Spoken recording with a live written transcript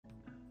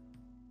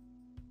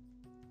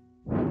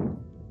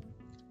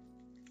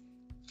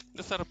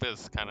The setup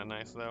is kind of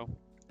nice though.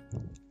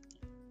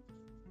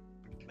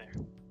 There.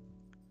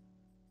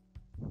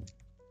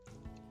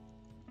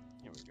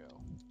 Here we go.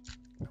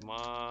 Come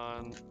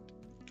on.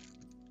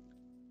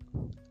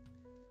 Come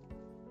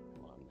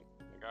on.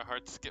 Make our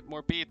hearts skip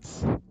more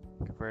beats.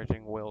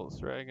 Converging Will's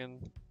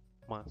Dragon.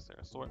 Monster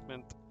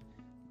Assortment.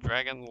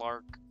 Dragon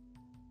Lark.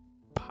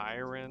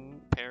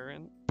 Perrin.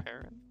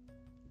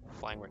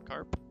 Flying Red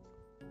Carp.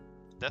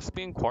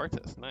 Despian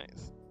Quartus.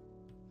 Nice.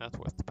 That's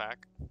worth the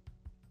pack.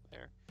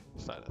 There.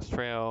 Stardust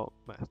Trail.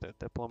 Master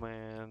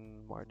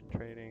Diploman. Margin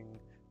Trading.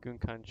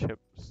 Gunkan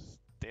Chips.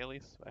 Daily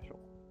Special.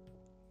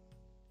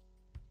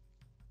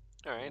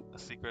 Alright, a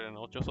secret and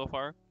ultra so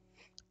far.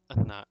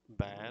 Not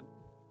bad.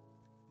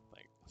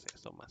 Like, say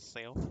so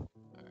myself.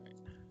 Alright.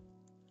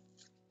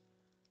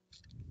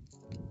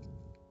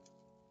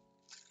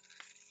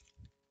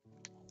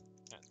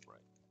 That's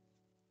right.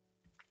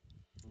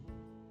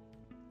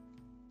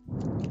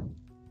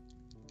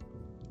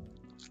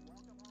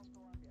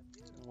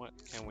 What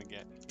can we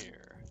get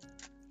here?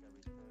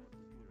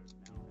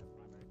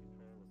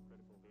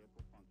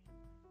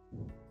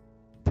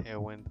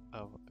 Tailwind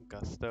of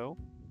Gusto.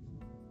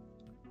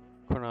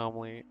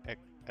 Chronomaly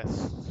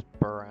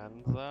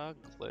Esperanza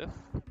Glyph.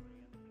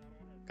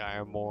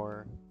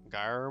 Gyramore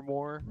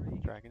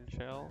Dragon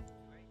Shell.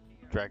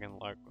 Dragon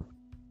Lark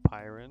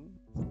Pyron.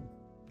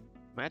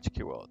 Magic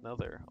World,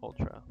 another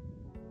Ultra.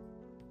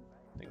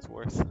 I think it's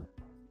worth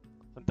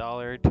 $1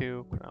 or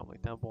 $2. Chronomaly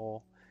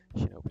Temple.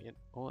 Shinobi.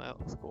 Oh, that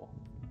looks cool.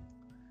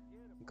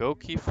 Go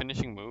key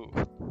finishing move.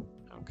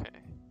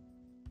 Okay.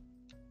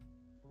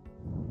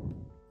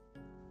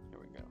 Here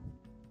we go.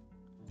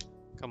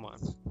 Come on.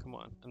 Come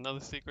on. Another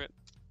secret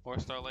or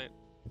Starlight.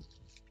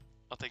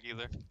 I'll take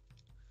either.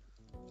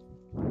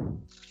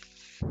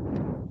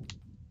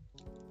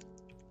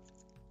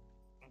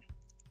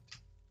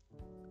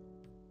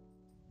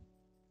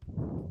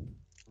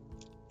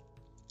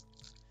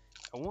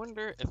 I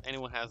wonder if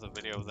anyone has a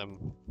video of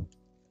them,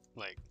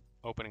 like,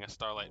 opening a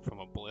Starlight from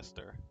a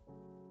blister.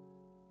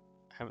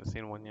 I haven't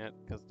seen one yet,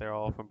 because they're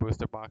all from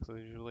booster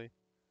boxes usually.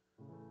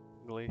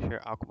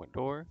 Glacier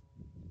Alchemidor.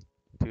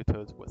 2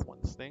 Toads with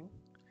 1 Sting.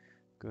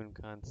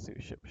 Gunkan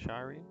Suship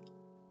Shari.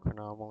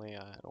 Chronomaly,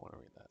 I don't want to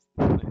read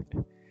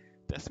that.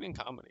 Despian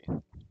Comedy.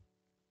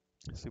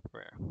 Super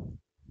rare.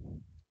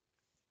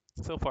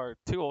 So far,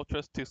 2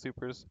 Ultras, 2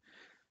 Supers,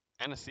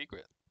 and a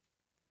secret.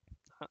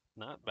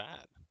 Not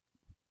bad.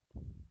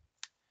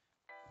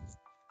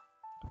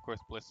 Of course,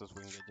 blisters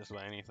we can get just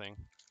about anything.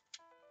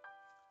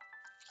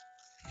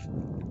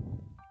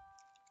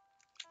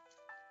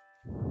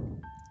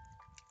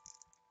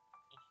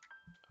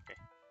 Okay.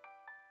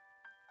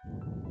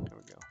 Here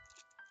we go.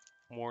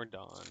 More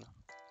Dawn.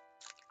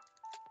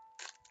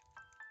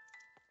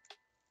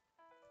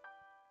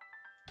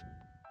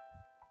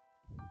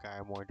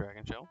 Gyramore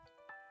Dragon Shell.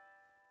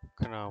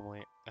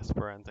 Chronomaly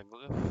Esperanza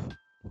Glyph.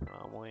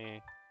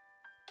 Chronomaly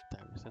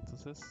Diamond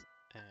Synthesis.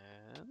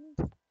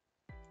 And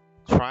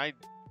tried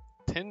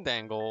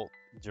Tindangle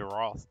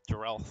Giralth.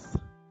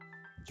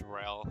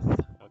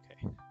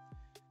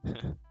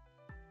 Okay.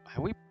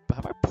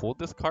 Have I pulled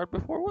this card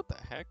before? What the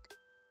heck?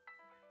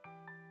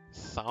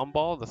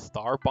 Sambal, the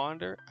Star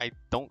Bonder? I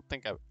don't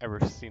think I've ever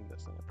seen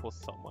this and I pull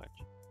so much.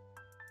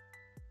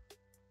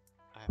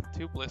 I have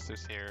 2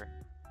 blisters here.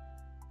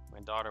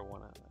 My daughter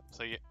won on them.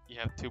 So you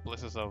have 2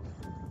 blisters of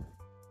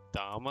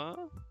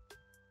DAMA?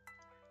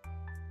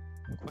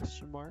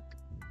 Question mark?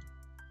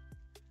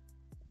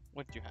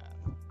 What do you have?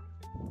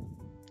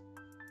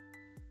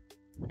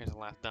 Here's the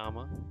last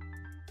DAMA.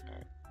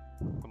 Alright.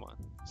 Come on.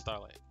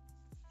 Starlight.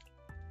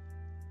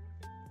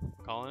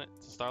 We're calling it?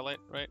 It's a Starlight,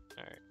 right?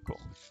 Alright, cool.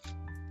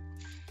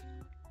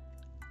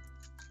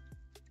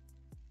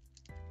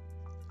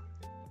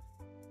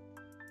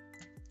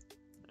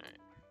 Alright.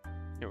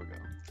 Here we go.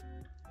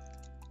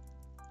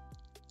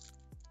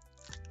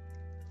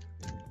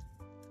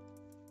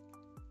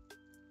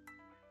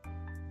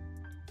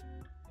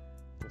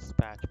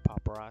 Dispatch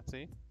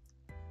Paparazzi.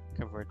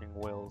 Converging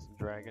Will's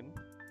Dragon.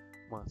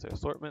 Monster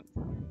Assortment.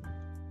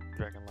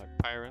 Dragon Lark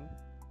Pyron.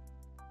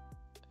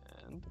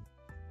 And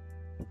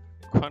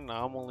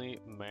Chronomaly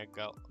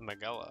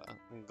Megala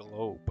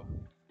Globe.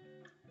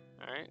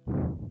 Alright.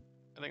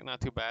 I think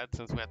not too bad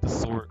since we had the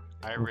Sword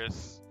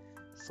Iris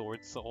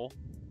Sword Soul.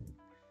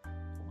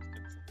 Almost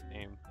couldn't say the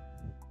name.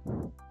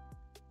 Alright,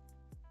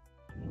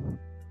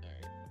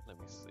 let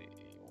me see.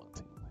 1,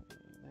 2,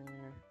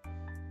 3,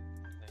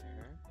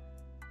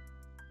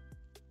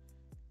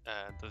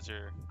 there. Does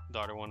your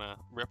daughter want to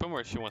rip him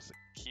or she wants to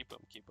keep him?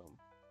 Keep him.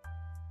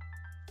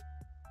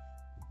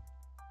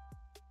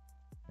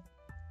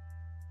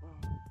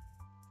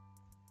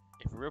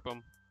 If you rip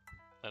him,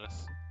 let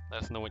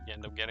us know what you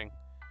end up getting.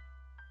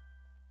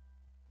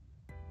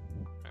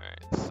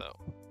 Alright, so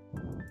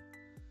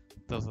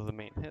those are the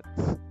main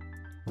hits.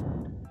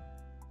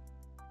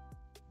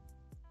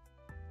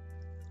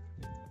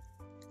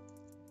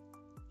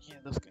 Yeah,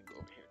 those can go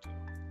over here too.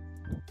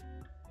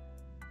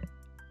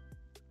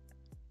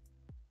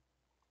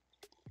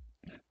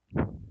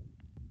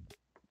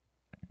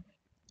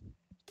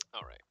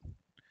 Alright.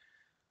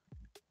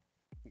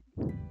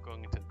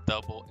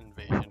 double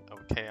Invasion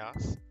of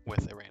Chaos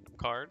with a random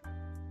card.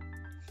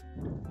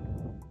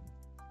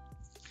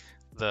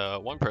 The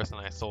one person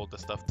I sold the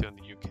stuff to in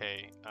the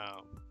UK,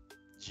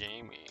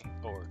 Jamie,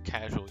 or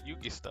Casual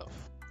Yugi stuff,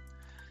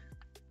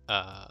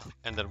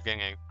 ended up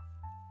getting a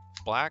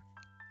Black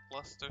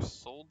Luster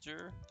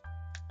Soldier,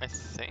 I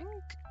think?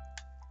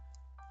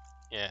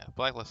 Yeah,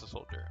 Black Luster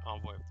Soldier,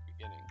 Envoy at the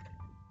beginning.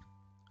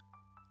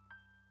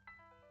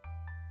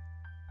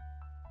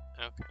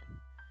 Okay.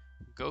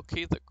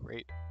 Goki the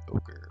Great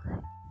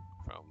Ogre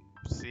from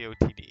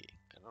COTD.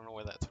 I don't know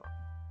where that's from.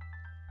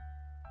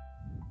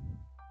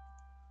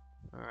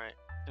 Alright,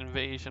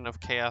 Invasion of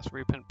Chaos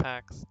reprint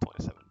packs,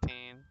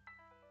 2017.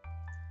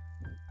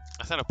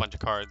 I sent a bunch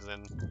of cards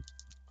in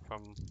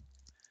from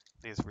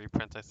these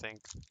reprints, I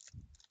think,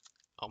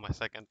 on my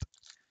second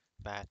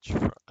batch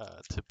for,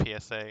 to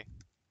PSA.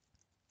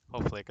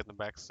 Hopefully I get them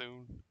back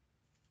soon.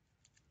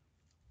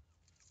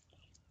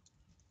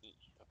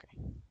 Okay,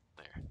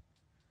 there.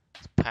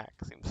 This pack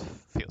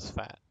feels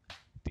fat.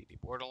 DD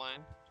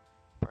Borderline,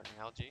 Burning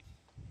Algae,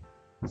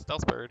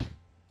 Stealth Bird.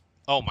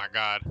 Oh my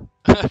god.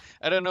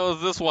 I didn't know it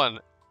was this one.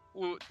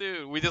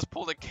 Dude, we just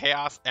pulled a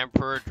Chaos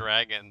Emperor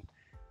Dragon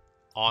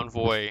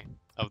Envoy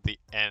of the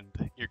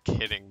End. You're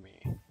kidding me.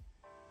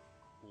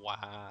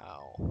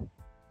 Wow.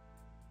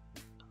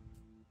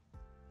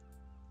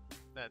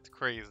 That's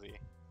crazy.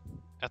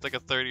 That's like a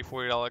 $30,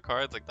 $40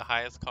 card. It's like the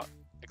highest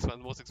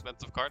most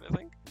expensive card, I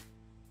think.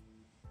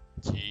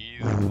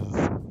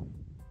 Jesus.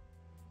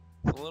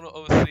 It's a little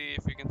OC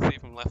if you can see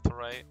from left to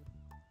right.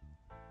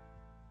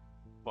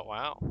 But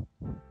wow.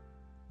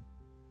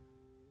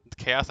 The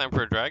Chaos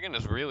Emperor Dragon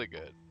is really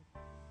good.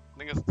 I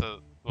think it's the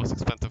most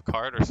expensive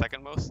card, or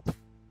second most,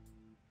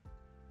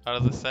 out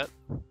of the set.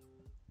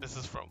 This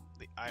is from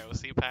the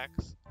IOC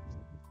packs.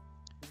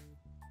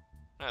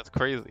 That's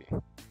crazy.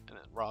 And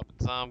then Robin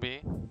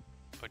Zombie,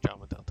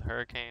 Ojama Delta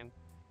Hurricane,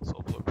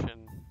 Soul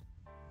Absorption,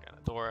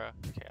 Ganadora,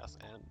 Chaos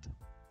End.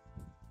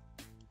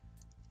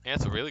 And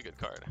it's a really good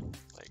card.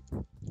 Like,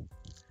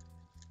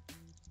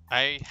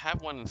 I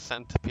have one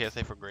sent to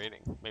PSA for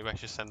grading. Maybe I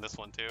should send this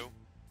one too,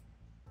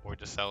 or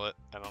just sell it.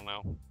 I don't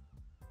know.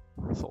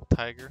 Soul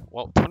Tiger.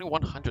 Well,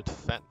 2100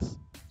 Defense.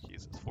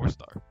 Jesus,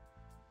 4-star.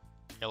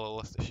 Yellow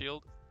Luster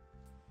Shield.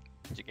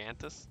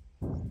 Gigantus.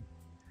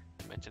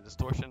 Dimension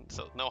Distortion.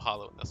 So no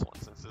hollow in this one,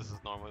 since this is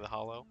normally the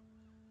hollow.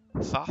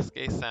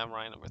 Sasuke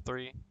Samurai number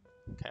 3.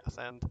 Chaos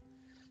End.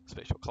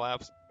 Spatial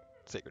Collapse.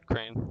 Sacred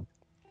Crane.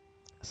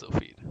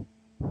 Sophie.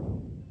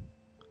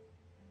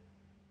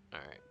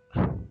 Alright.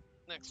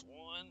 Next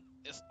one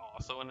is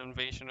also an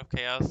Invasion of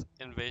Chaos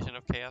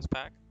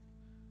pack.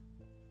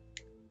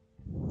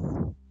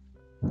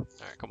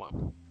 Alright, come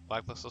on.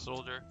 Black Luster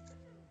Soldier,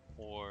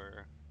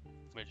 or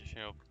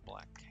Magician of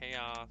Black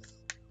Chaos,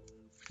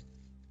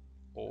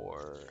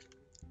 or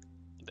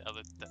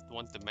the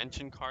one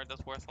Dimension card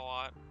that's worth a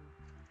lot.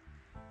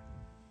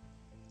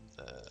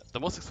 The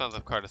most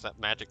expensive card is that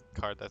Magic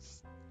card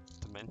that's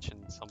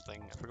Dimension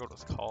something. I forgot what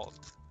it's called.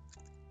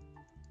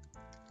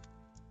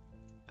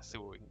 Let's see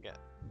what we can get.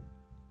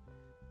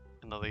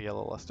 Another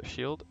Yellow Luster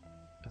Shield.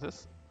 Is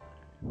this?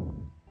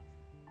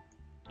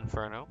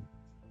 Inferno.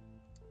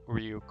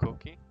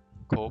 Ryukoki.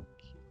 Koki.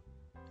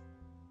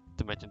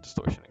 Dimension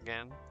Distortion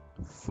again.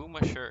 Fuma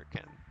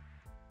Shuriken.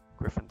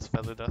 Griffin's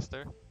Feather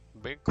Duster.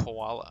 Big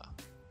Koala.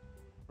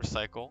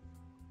 Recycle.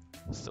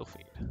 Still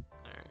feed.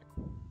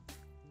 Alright.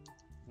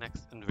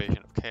 Next, Invasion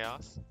of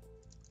Chaos.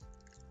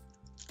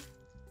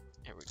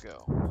 Here we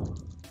go.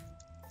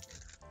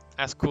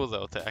 That's cool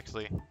though to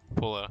actually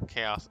pull a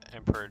Chaos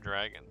Emperor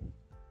Dragon.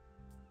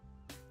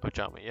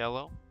 Ojama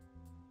Yellow.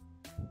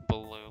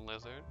 Balloon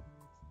Lizard.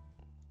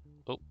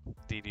 Oh,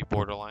 DD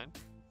Borderline.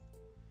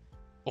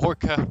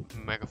 Orca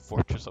Mega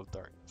Fortress of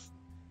Darkness.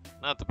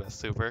 Not the best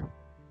super,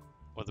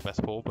 or the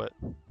best pull, but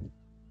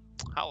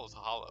Hollow's a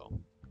hollow.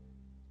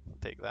 I'll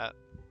take that.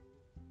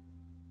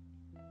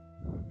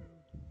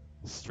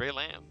 Stray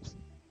Lambs.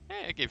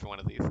 Hey, I gave you one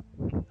of these.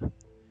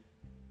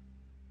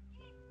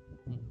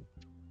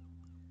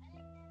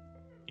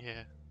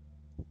 Yeah.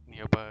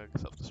 Neobug,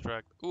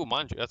 Self-Destruct. Ooh,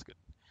 Manju, that's good.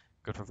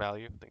 Good for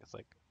value. I think it's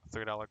like a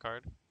 $3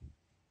 card.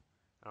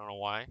 I don't know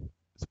why.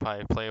 It's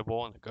probably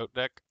playable in the GOAT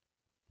deck,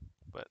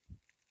 but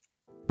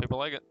people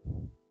like it.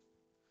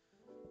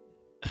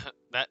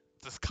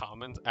 This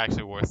common's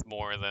actually worth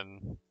more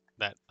than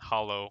that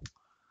hollow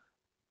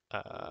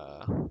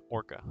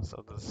Orca.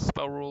 So the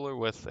Spell Ruler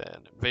with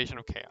an Invasion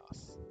of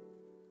Chaos.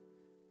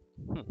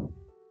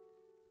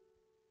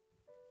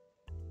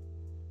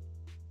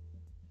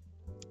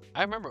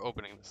 I remember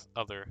opening this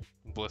other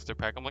blister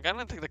pack. I'm like, I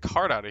didn't take the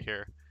card out of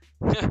here.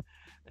 I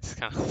just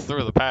kind of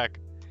threw the pack.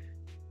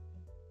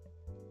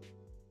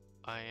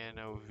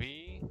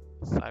 INOV,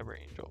 Cyber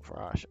Angel,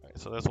 Farash. Alright,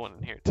 so there's one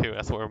in here too.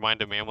 That's what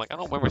reminded me. I'm like, I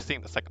don't remember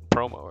seeing the second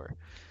promo or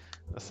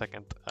the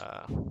second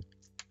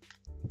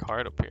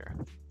card up here.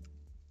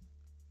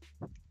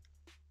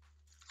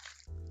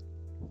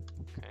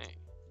 Okay.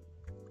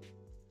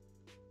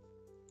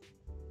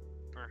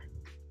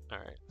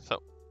 Alright,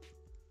 so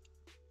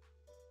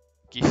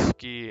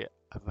Gishki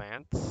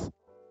Advance,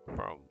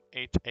 from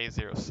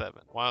HA07.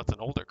 Wow, it's an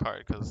older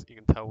card because you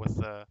can tell with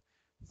the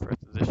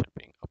first edition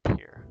being up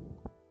here.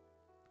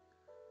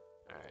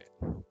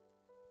 Alright.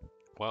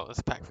 Well,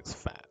 this pack feels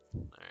fat.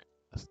 Alright,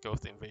 let's go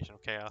with the Invasion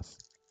of Chaos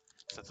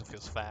since it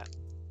feels fat.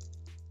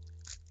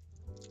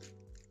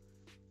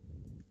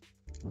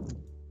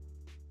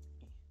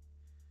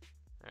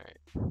 Alright.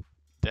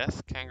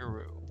 Death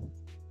Kangaroo.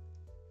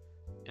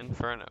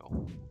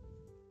 Inferno.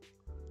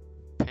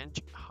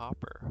 Pinch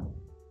Hopper.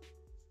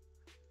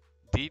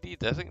 DD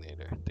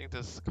Designator. I think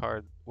this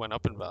card went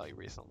up in value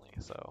recently,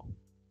 so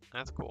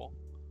that's cool.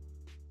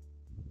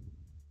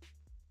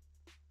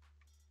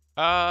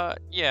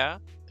 Yeah.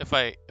 If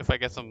I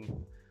get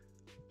some,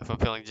 if I'm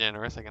feeling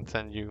generous, I can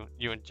send you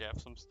and Jeff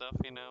some stuff.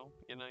 You know.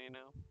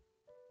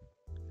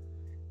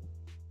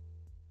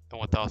 I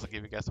want to also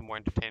give you guys some more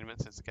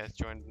entertainment since you guys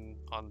joined in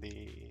on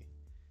the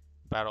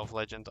Battle of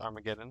Legends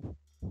Armageddon.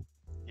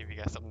 Give you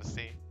guys something to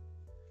see.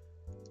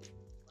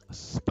 A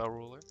Spell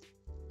Ruler.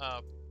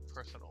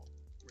 Personal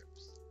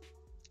rips.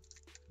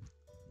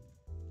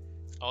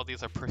 All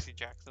these are Percy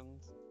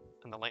Jacksons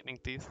and the Lightning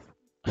Thief.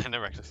 I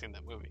never actually seen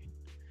that movie.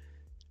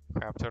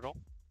 Crab Turtle.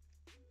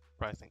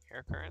 Rising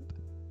Air Current.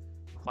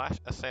 Flash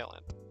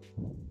Assailant.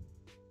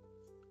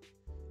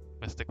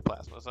 Mystic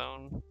Plasma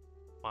Zone.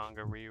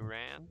 Manga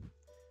Reran.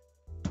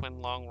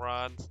 Twin Long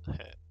Rods.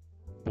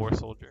 Boar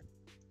Soldier.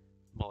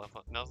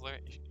 Malevolent Nuzzler.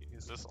 You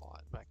used this a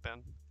lot back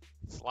then.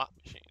 Slot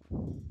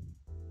Machine.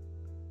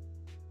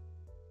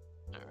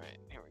 Alright,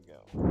 here we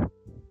go.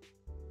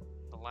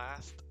 The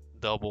last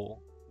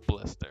double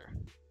blister.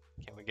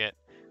 Can we get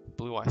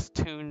Blue Eyes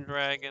Toon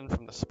Dragon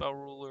from the Spell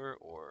Ruler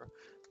or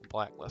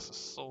Blacklisted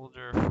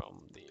Soldier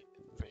from the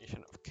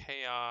Invasion of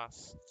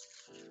Chaos?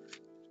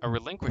 A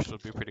Relinquished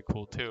would be pretty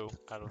cool too,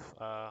 out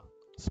of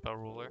Spell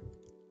Ruler.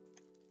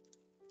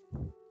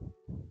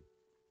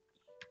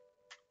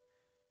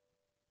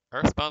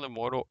 Earthbound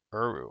Immortal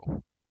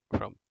Uru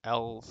from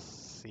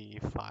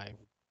LC5D.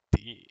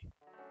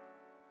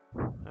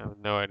 I have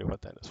no idea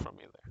what that is from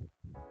either.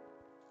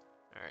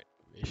 Alright,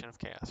 Invasion of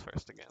Chaos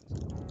first again.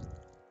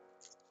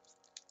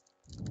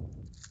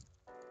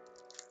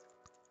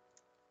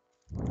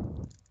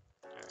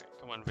 Alright,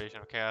 come on Invasion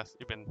of Chaos,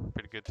 you've been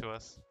pretty good to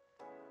us.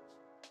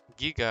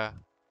 Giga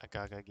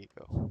Agaga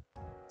Gigo.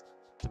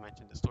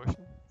 Dimension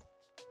Distortion.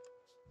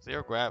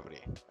 Zero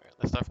Gravity. Alright,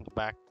 let's start from the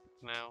back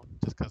now,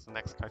 just because the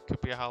next card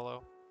could be a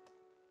holo.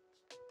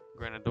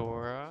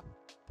 Grenadora.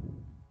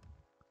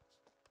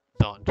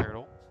 Dawn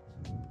Turtle.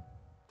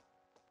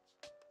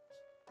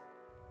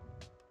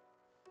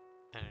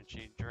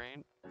 Energy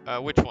Drain.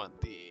 Which one?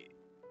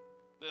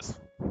 This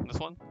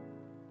one?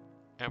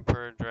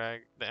 Emperor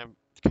Drag,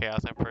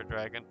 Chaos Emperor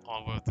Dragon,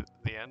 Envoy of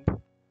the End.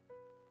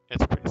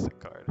 It's a pretty sick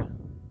card.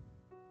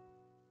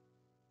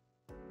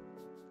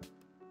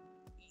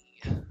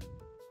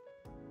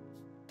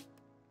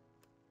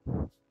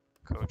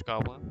 Coach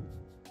Goblin.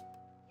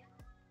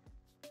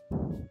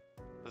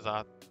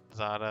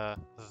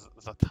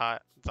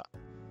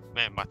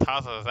 Man,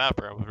 Mataza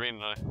Zapper. I was reading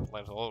the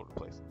letters all over the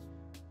place.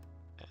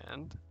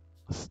 And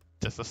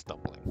just a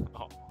stumbling.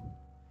 Oh.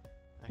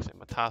 Actually,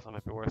 Mataza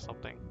might be worth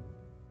something.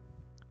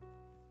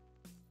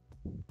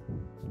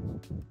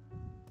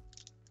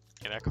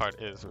 Yeah, that card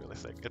is really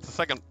sick. It's the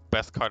second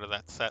best card of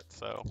that set,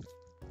 so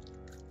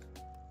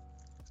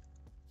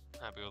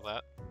happy with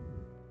that.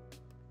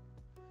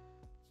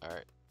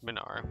 Alright,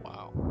 Minar,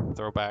 wow.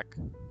 Throwback.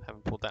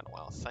 Haven't pulled that in a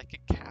while.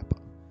 Psychic Kappa.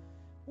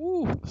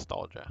 Ooh,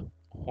 nostalgia.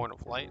 Horn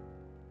of Light.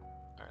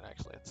 Alright,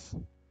 actually, it's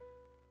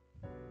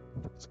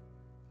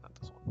not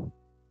this one.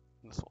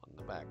 This one in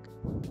the back.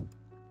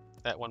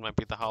 That one might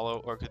be the holo,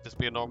 or it could just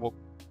be a normal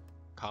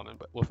common,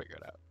 but we'll figure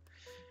it out.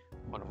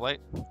 Horn of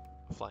Light.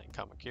 Flying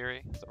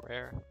Kamakiri. It's a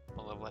rare.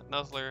 Malevolent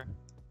Nuzzler.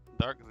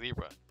 Dark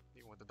Zebra.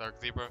 You want the Dark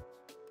Zebra?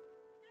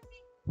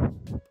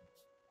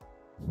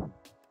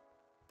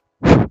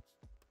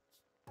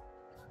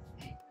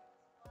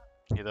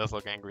 He does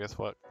look angry as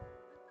fuck.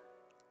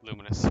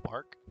 Luminous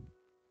Spark.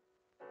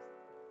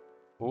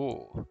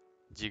 Ooh.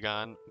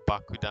 Jigan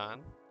Bakudan.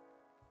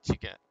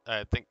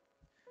 I think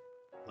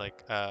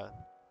like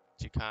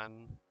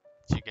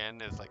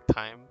Jigen is like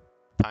time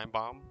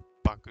bomb.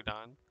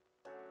 Bakudan.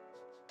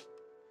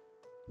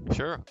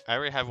 Sure. I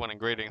already have one in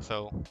grading,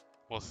 so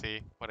we'll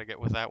see what I get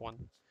with that one.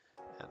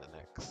 And the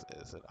next,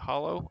 is it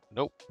holo?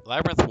 Nope.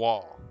 Labyrinth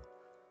Wall.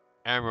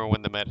 I remember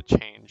when the meta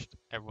changed.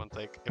 Everyone's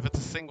like, if it's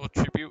a single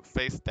tribute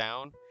face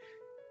down,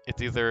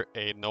 it's either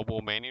a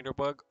Noble Maneater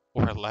bug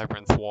or a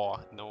Labyrinth Wall.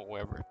 No one will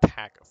ever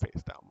attack a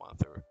face down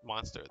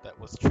monster that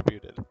was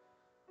tributed.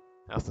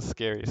 That was the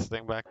scariest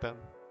thing back then.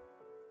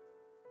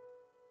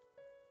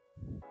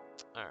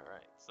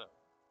 Alright, so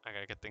I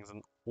gotta get things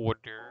in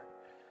order.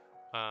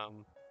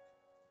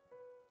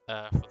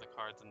 For the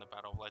cards in the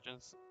Battle of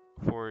Legends.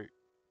 For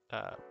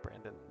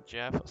Brandon and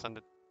Jeff, I'll send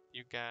it to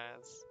you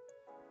guys.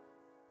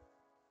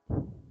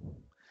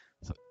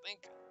 So I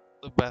think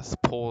the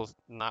best pulls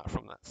not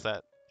from that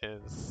set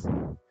is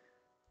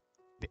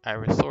the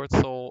Iris Sword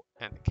Soul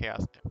and the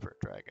Chaos Emperor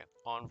Dragon,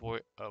 Envoy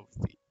of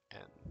the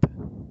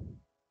End.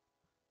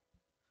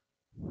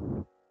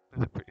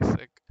 These are pretty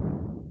sick.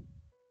 You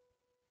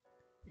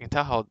can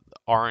tell how the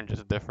orange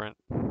is different.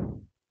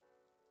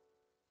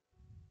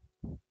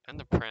 And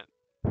the print.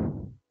 Let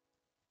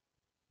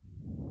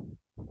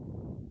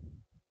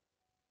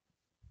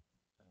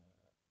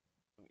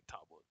me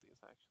top load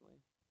these actually.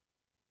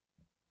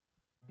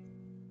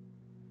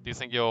 Do you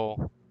think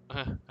you'll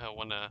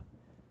wanna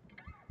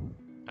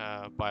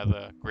buy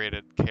the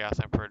graded Chaos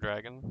Emperor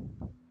Dragon?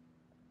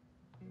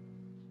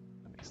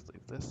 Let me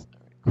sleeve this.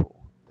 Alright,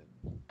 cool.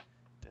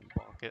 Didn't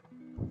bonk it.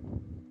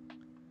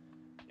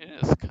 It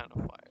is kind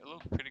of fire. It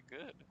looks pretty